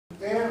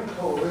and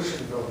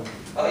coalition building.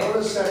 Oh, yeah.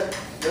 Notice that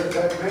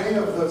many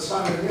of the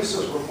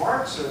Sandinistas were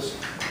Marxists,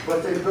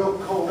 but they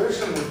built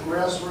coalition with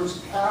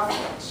grassroots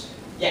Catholics.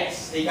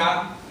 Yes, they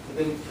got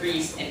the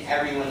priests and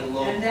everyone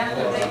local. And then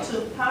when they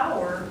took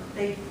power,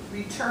 they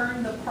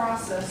returned the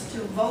process to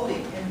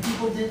voting, and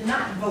people did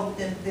not vote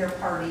their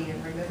party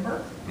in,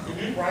 remember?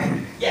 Mm-hmm.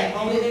 Right? Yeah,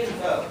 people didn't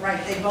vote.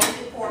 Right, they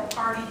voted for a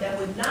party that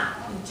would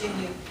not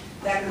continue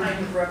that kind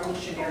of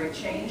revolutionary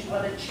change,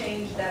 but a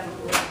change that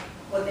would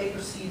what they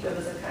perceived of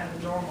as a kind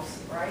of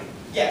normalcy, right?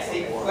 Yes,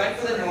 they went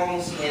for the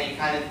normalcy and it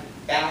kind of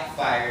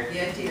backfired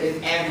Yeah, it did.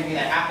 with everything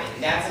that happened.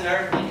 And that's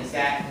another thing, is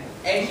that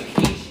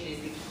education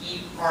is the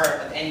key part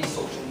of any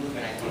social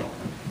movement, I feel.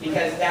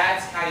 Because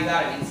that's how you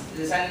got it.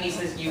 The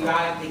Sandinistas, they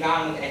got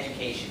him with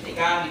education. They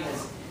got him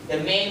because the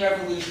main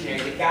revolutionary,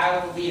 the guy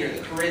with the leader,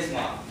 the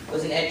charisma,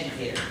 was an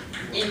educator.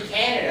 In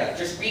Canada,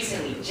 just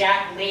recently,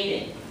 Jack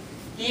Layton,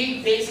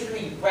 he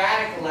basically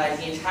radicalized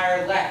the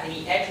entire left and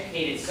he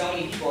educated so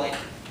many people. And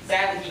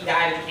sadly, he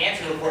died of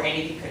cancer before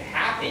anything could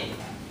happen.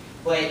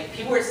 But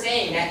people were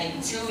saying that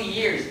in 2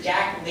 years,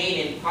 Jack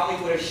Layton probably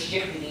would have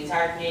shifted the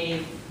entire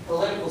Canadian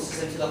political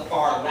system to the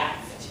far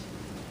left.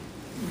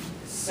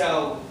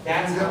 So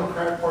that's the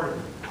Democratic Party.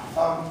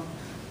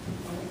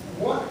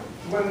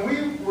 When we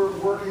were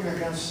working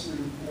against the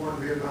war in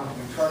Vietnam,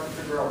 we tried to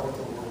figure out what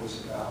the war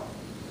was about.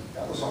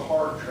 That was a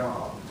hard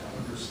job to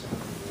understand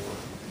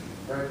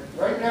the war.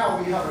 Right now,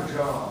 we have a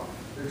job.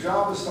 The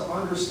job is to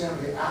understand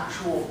the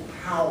actual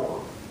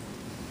power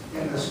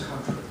in this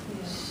country.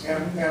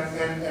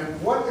 And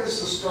what is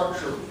the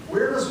structure?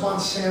 Where does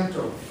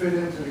Monsanto fit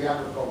into the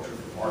agriculture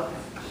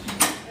department?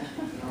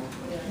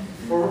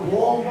 Or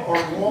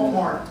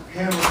Walmart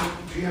handling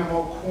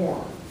GMO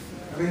corn?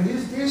 I mean,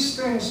 these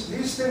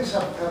things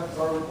are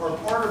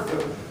part of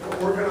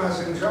the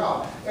organizing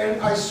job. And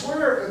I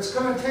swear it's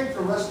going to take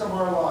the rest of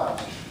our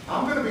lives.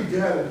 I'm going to be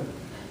dead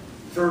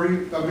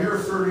in a mere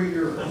 30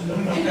 years.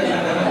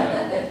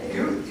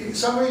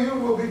 Some of you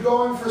will be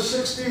going for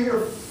 60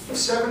 or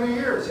 70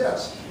 years,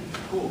 yes.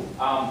 Cool.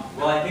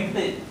 Well, I think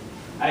that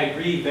I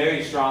agree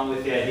very strongly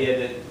with the idea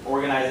that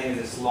organizing is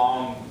this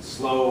long,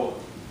 slow,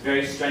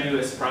 very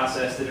strenuous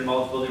process that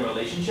involves building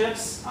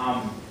relationships.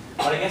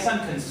 But I guess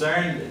I'm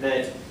concerned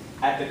that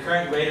at the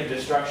current rate of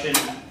destruction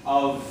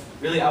of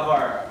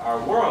our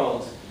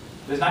world,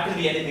 there's not going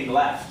to be anything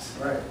left.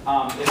 Right.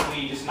 If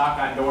we just knock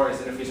on doors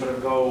and if we sort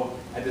of go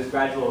at this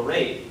gradual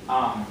rate.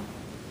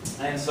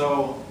 And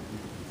so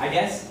I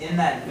guess in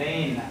that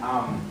vein,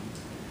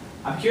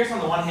 I'm curious on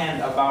the one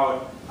hand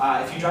about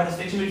if you draw a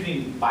distinction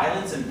between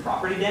violence and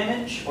property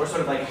damage, or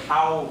sort of like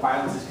how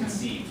violence is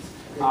conceived.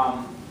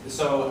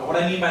 So what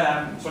I mean by that,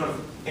 I'm sort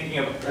of thinking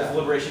of Earth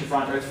Liberation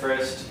Front, Earth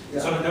First, the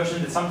sort of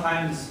notion that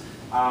sometimes,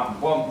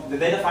 well,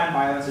 they define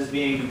violence as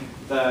being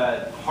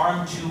the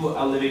harm to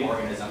a living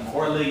organism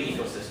or a living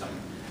ecosystem,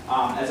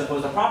 as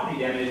opposed to property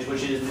damage,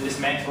 which is the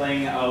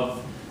dismantling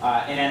of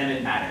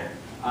inanimate matter.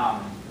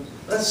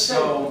 Let's say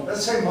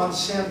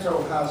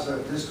Monsanto has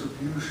a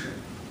distribution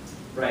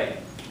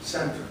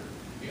center,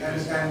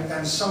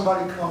 and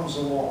somebody comes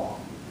along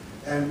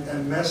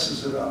and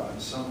messes it up in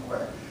some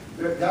way.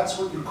 That's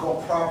what you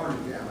call property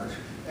damage.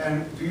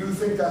 And do you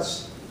think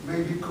that's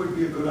maybe could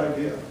be a good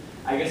idea?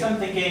 I guess I'm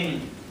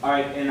thinking, all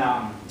right, in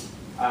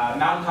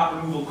mountaintop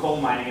removal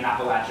coal mining in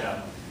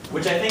Appalachia,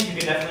 which I think you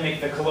could definitely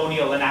make the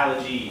colonial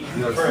analogy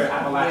for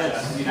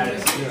Appalachia in the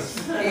United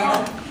States.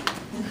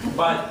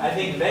 But I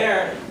think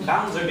there,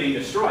 mountains are being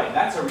destroyed.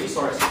 That's a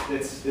resource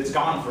that's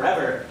gone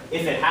forever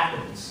if it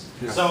happens.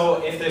 Yes.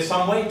 So if there's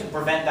some way to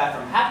prevent that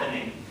from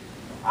happening,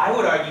 I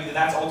would argue that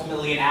that's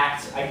ultimately an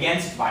act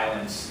against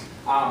violence.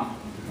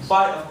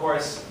 But of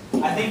course,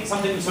 I think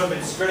something we've sort of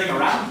been skirting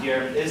around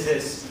here is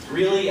this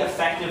really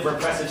effective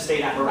repressive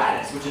state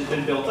apparatus, which has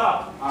been built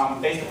up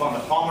based upon the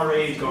Palmer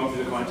raids, going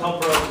through the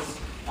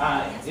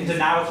COINTELPROs, into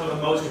now sort of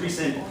the most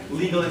recent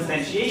legal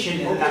instantiation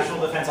in the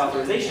National Defense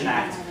Authorization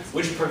Act,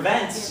 which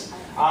prevents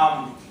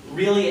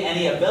really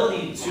any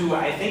ability to,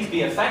 I think,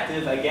 be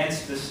effective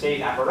against the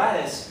state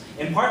apparatus,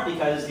 in part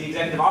because the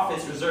executive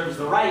office reserves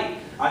the right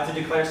to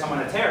declare someone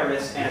a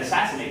terrorist and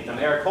assassinate them.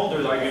 Eric Holder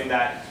is arguing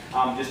that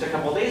just a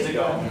couple days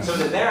ago. So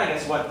that there, I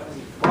guess, what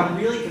I'm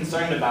really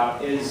concerned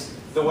about is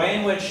the way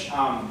in which,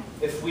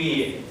 if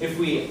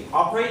we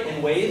operate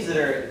in ways that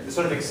are the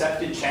sort of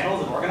accepted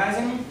channels of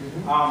organizing,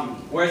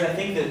 whereas I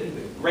think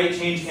that great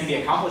change can be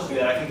accomplished through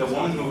that. I think the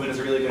women's movement is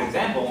a really good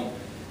example,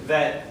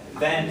 that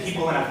then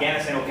people in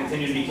Afghanistan will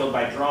continue to be killed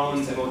by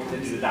drones and will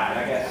continue to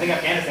die. I think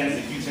Afghanistan is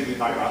a huge thing we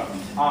talk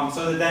about.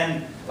 So that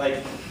then,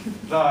 like,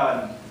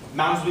 the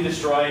mountains will be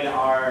destroyed,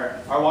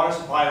 our water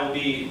supply will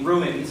be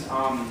ruined,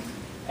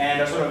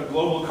 and our sort of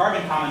global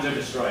carbon commons are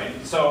destroyed.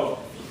 So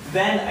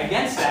then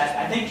against that,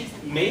 I think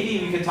maybe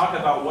we could talk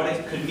about what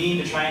it could mean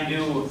to try and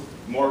do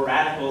more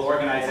radical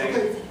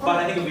organizing. But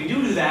I think if we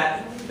do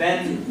that,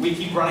 then we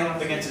keep running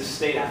up against a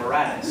state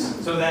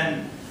apparatus. So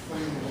then...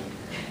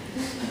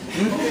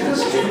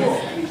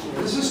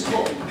 This is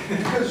cool,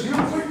 because you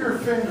put your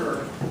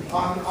finger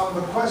on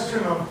the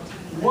question of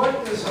what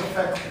is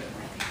effective.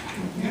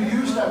 You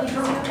use that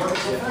term, what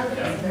is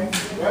effective.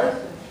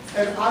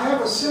 And I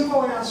have a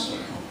simple answer,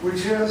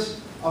 which is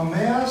a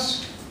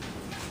mass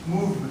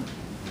movement.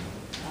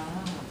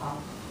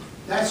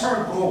 That's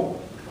our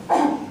goal.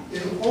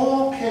 In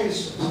all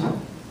cases,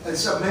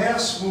 it's a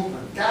mass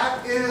movement.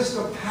 That is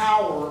the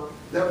power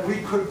that we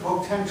could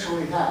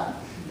potentially have.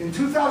 In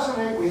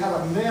 2008, we had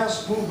a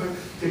mass movement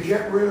to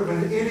get rid of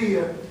an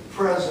idiot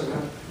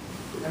president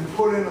and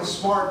put in a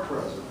smart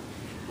president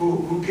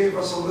who gave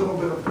us a little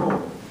bit of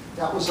hope.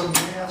 That was a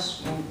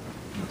mass movement.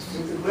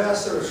 It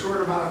lasted a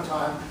short amount of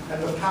time,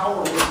 and the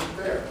power wasn't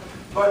there.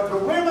 But the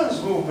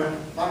women's movement,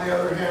 on the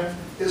other hand,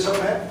 is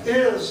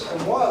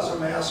and was a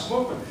mass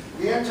movement.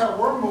 The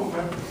anti-war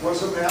movement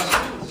was a mass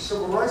movement. The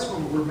civil rights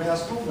movement were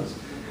mass movements.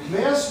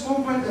 Mass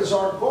movement is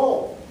our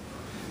goal.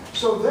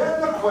 So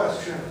then the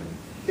question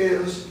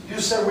is, you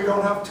said we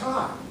don't have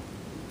time,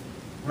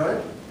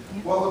 right?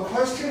 Well, the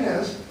question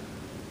is,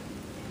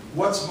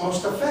 what's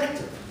most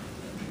effective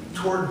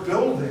toward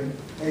building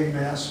a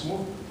mass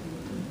movement?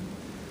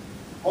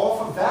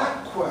 Off of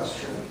that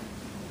question,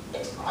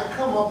 I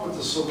come up with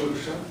the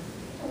solution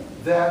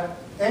that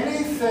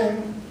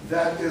anything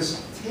that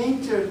is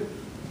tainted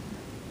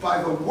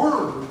by the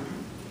word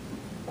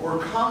or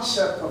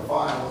concept of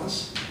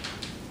violence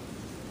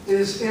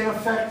is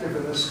ineffective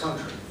in this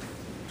country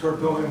toward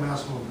building a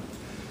mass movement.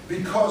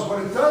 Because what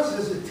it does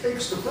is it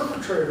takes the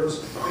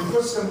perpetrators and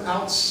puts them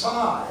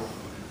outside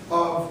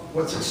of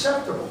what's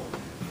acceptable.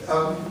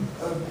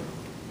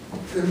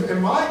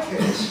 In my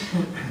case,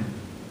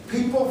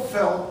 people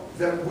felt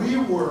that we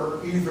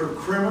were either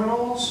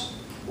criminals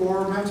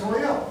or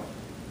mentally ill.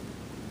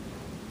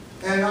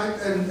 And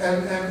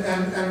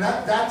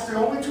that's the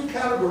only two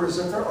categories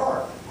that there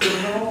are,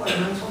 criminal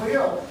and mentally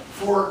ill,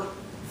 for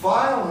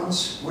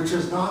violence which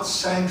is not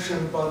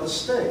sanctioned by the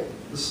state.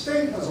 The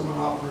state has a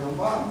monopoly on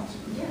violence.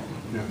 Yeah.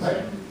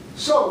 Right?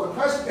 So the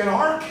question, in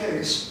our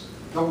case,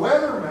 the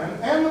Weathermen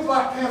and the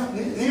Black Panther,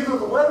 neither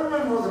the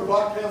Weathermen nor the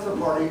Black Panther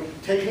Party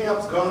taking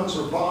up guns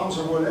or bombs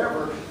or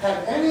whatever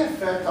had any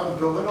effect on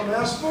building a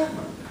mass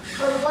movement.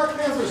 So the Black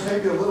Panthers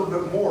maybe a little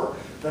bit more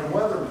than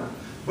Weathermen,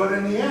 but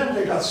in the end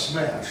they got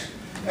smashed.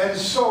 And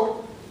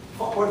so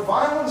what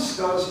violence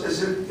does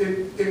is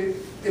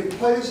it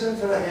plays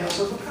into the hands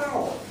of the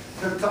power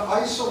to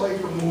isolate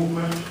the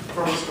movement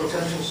from its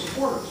potential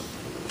supporters.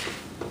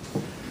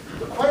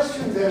 The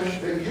question then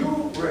that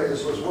you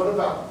raised was, what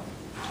about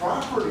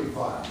property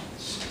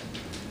violence?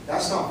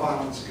 That's not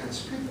violence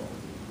against people.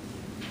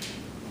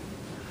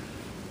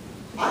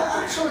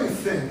 I actually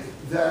think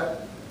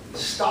that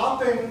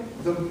stopping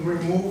the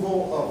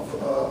removal of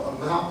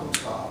a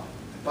mountaintop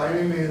by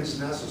any means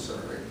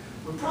necessary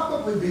would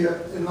probably be,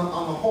 on the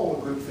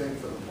whole, a good thing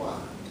for the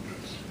planet.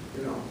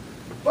 You know,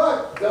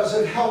 but does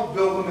it help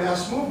build a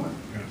mass movement?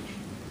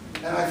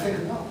 And I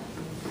think no.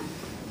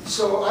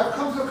 So I've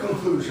come to the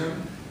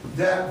conclusion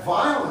that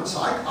violence,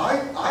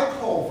 I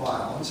call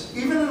violence,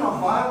 even in a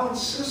violent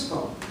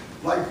system,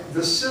 like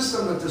the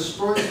system that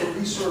destroys the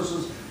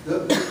resources,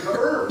 the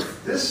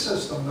earth, this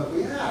system that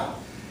we have,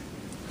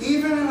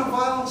 even in a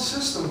violent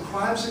system,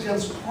 crimes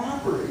against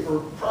property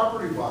or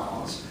property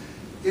violence,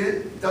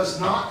 it does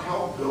not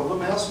help build a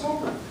mass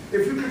movement.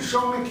 If you could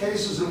show me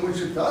cases in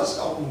which it does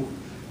help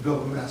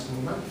build a mass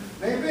movement,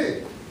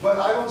 maybe, but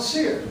I don't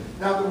see it.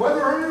 Now, the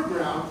Weather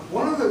Underground,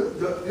 one of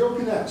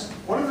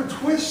the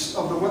twists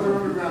of the Weather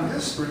Underground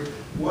history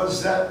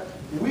was that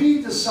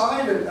we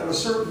decided at a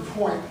certain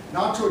point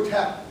not to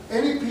attack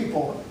any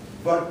people,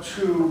 but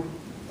to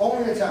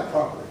only attack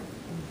property.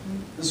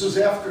 This was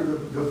after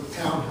the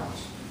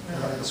townhouse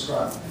that I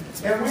described.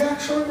 And we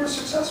actually were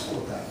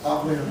successful at that,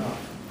 oddly enough.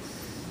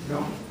 You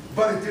know?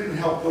 But it didn't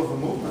help build the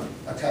movement,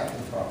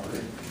 attacking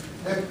property.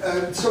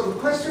 And so the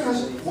question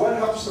is, what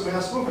helps the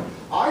mass movement?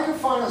 I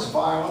define as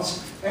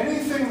violence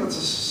anything that a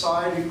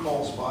society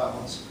calls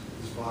violence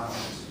is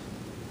violence.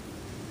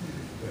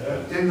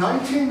 In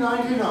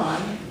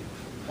 1999,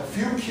 a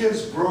few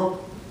kids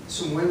broke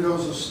some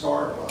windows of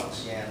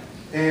Starbucks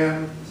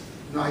and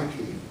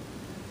Nike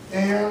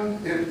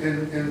and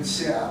in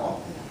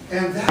Seattle,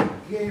 and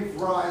that gave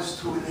rise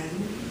to an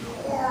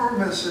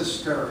enormous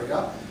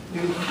hysteria,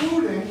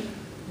 including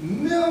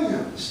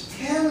millions,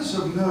 tens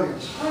of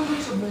millions,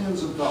 hundreds of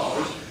millions of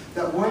dollars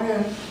that went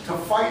into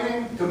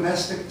fighting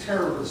domestic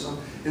terrorism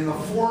in the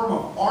form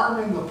of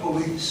arming the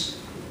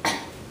police.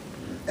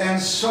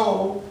 And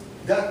so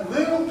that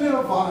little bit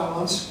of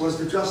violence was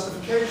the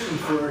justification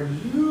for a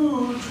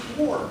huge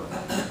war.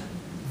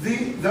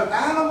 The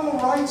animal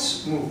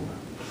rights movement,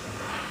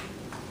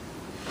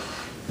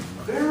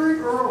 very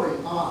early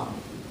on,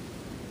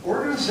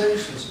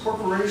 organizations,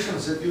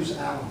 corporations that use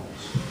animals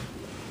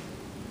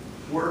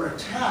were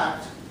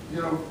attacked,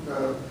 you know,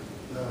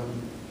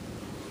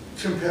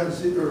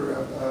 chimpanzee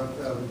or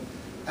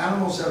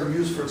animals that are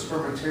used for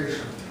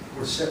experimentation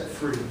were set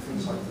free and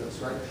things like this,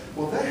 right?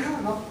 Well, they had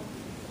enough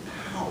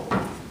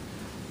power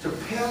to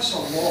pass a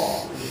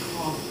law in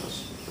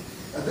Congress,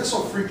 and this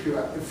will freak you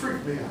out, it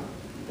freaked me out,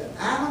 the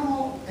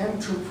Animal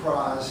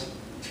Enterprise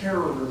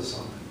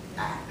Terrorism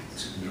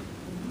Act,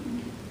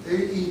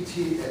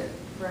 AETA.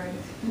 Right.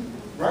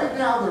 Right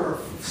now there are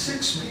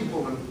 6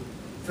 people in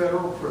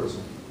federal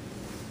prison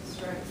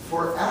That's right.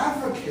 for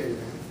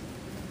advocating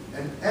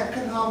an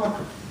economic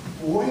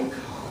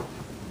boycott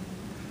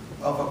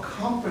of a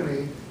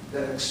company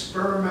that a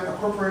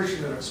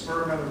corporation that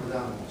experimented with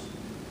animals.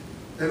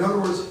 In other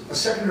words, a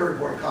secondary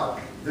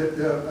boycott.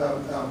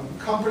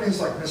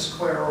 Companies like Miss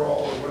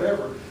Clairol or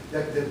whatever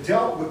that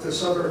dealt with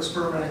this other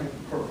experimenting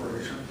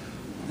corporation,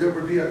 there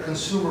would be a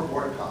consumer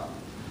boycott.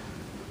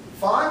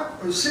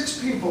 5 or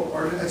 6 people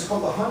are, it's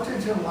called the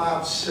Huntington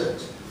Lab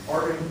 6,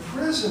 are in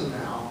prison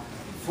now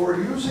for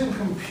using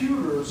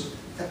computers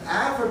to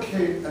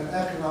advocate an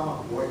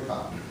economic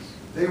boycott.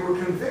 They were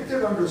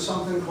convicted under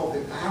something called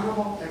the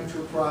Animal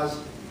Enterprise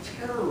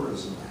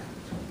Terrorism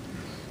Act.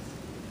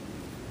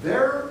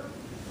 Their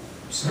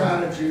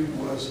strategy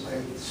was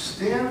a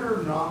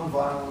standard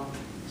nonviolent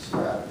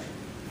strategy,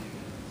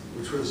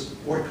 which was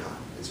boycott.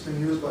 It's been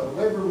used by the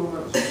labor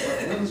movement, it was used by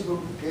the women's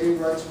movement, the gay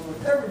rights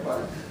movement,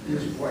 everybody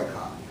used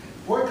boycott.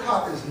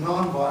 Boycott is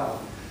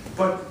nonviolent.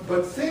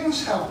 But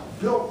things have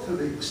built to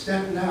the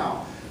extent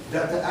now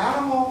that the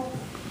animal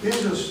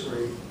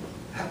industry,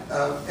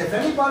 if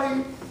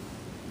anybody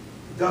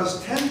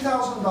does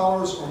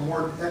 $10,000 or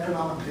more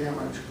economic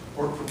damage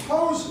or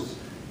proposes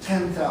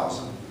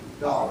 $10,000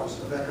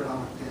 of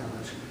economic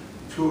damage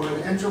to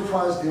an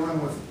enterprise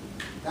dealing with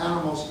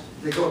animals,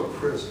 they go to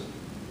prison.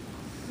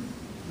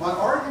 My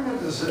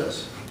argument is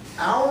this: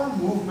 our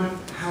movement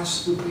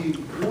has to be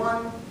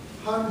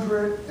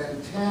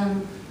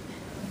 110,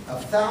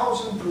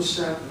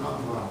 1,000%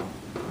 nonviolent,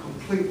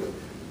 completely.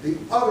 The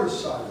other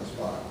side is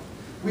violent.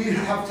 We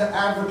have to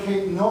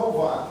advocate no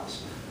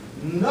violence,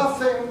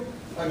 nothing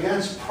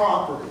against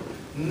property,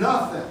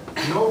 nothing,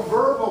 no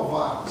verbal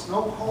violence,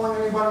 no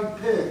calling anybody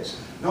pigs,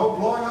 no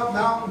blowing up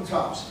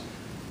mountaintops,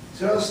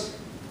 just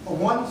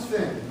one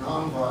thing,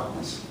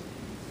 nonviolence.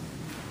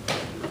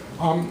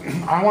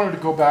 I wanted to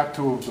go back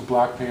to the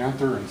Black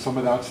Panther and some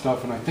of that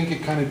stuff, and I think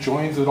it kind of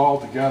joins it all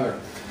together.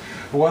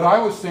 What I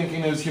was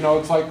thinking is, you know,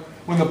 it's like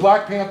when the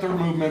Black Panther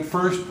movement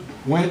first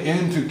went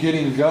into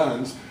getting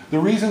guns, the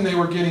reason they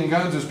were getting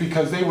guns is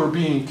because they were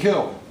being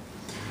killed.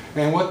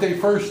 And what they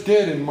first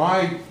did, in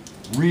my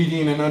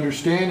reading and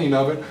understanding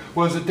of it,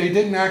 was that they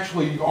didn't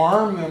actually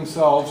arm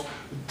themselves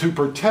to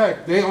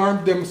protect. They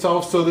armed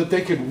themselves so that they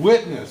could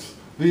witness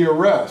the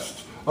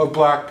arrests of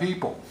black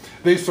people.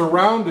 They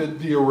surrounded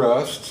the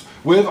arrests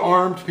with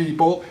armed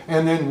people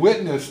and then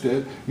witnessed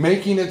it,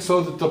 making it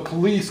so that the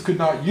police could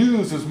not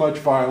use as much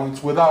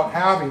violence without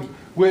having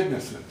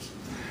witnesses.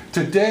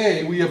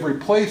 Today, we have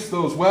replaced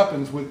those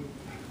weapons with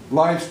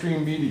live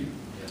stream media.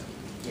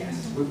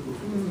 Yes.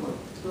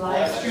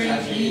 Live stream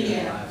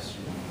media.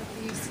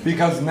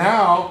 Because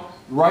now,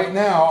 right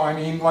now, I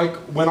mean, like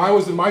when I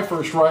was in my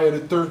first riot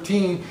at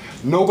 13,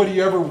 nobody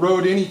ever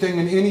wrote anything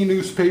in any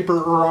newspaper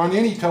or on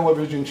any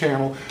television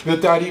channel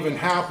that even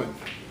happened.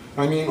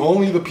 I mean,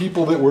 only the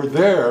people that were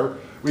there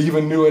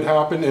even knew it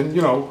happened, and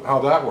you know how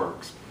that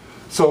works.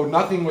 So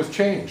nothing was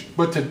changed.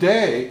 But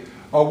today,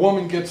 a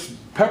woman gets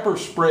pepper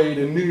sprayed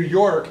in New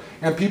York,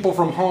 and people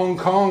from Hong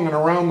Kong and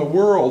around the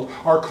world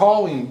are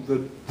calling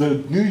the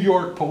New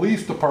York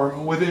Police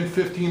Department within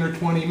 15 or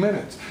 20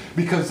 minutes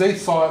because they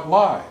saw it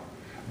live.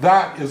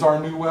 That is our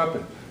new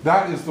weapon.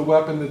 That is the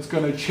weapon that's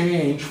going to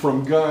change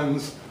from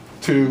guns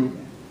to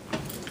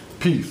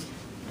peace.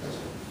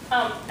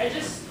 I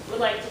just would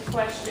like to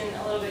question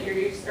a little bit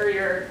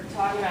your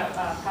talking about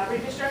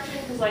property destruction,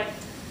 because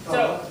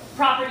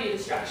property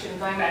destruction,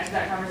 going back to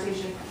that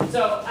conversation.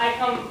 So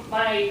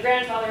my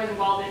grandfather was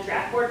involved in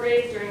draft board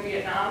raids during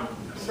Vietnam,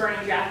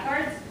 burning draft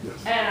cards,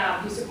 Yes.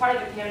 and he was a part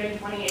of the Campaign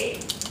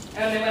 28.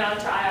 And they went on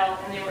trial,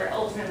 and they were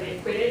ultimately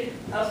acquitted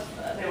of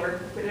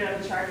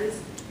the charges.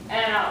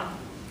 And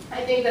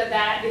I think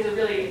that is a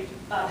really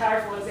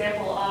powerful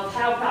example of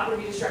how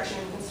property destruction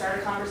can start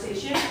a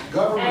conversation.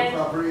 Government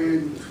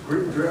property,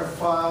 draft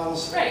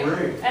files, right.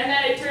 great. And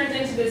then it turns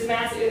into this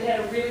massive, it had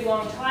a really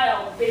long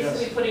trial,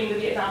 basically Yes. putting the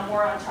Vietnam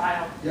War on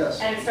trial. Yes.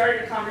 And it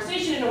started a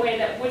conversation in a way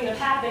that wouldn't have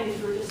happened if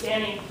you were just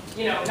standing,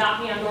 you know,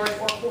 knocking on doors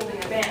or holding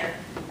a banner.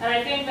 And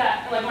I think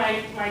that, like,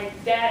 my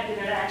dad did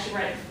an action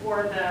right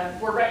before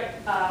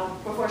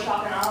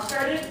Shock and Awe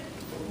started,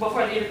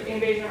 before the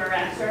invasion of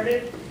Iraq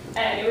started.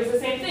 And it was the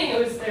same thing.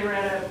 They were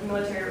at a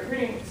military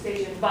recruiting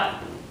station,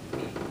 but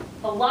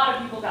a lot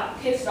of people got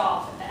pissed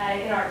off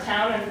in our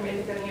town and from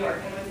Ithaca, New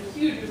York. And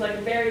it was like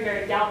a very,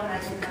 very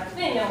galvanizing kind of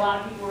thing, and a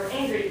lot of people were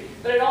angry.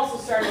 But it also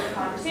started a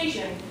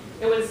conversation.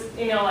 It was,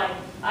 you know, like,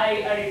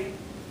 I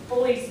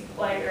fully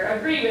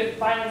agree with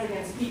violence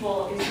against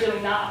people is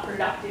really not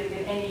productive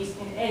in any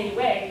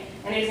way,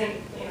 and isn't,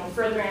 you know,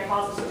 furthering a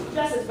cause of social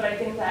justice. But I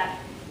think that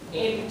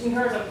in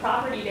terms of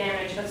property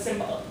damage,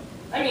 symbolic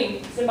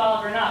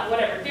or not,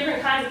 whatever,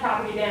 different kinds of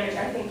property damage,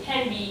 I think,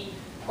 can be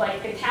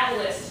like a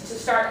catalyst to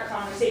start a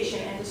conversation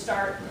and to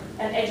start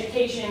an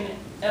education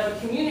of a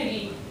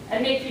community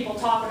and make people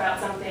talk about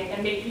something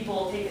and make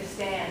people take a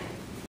stand.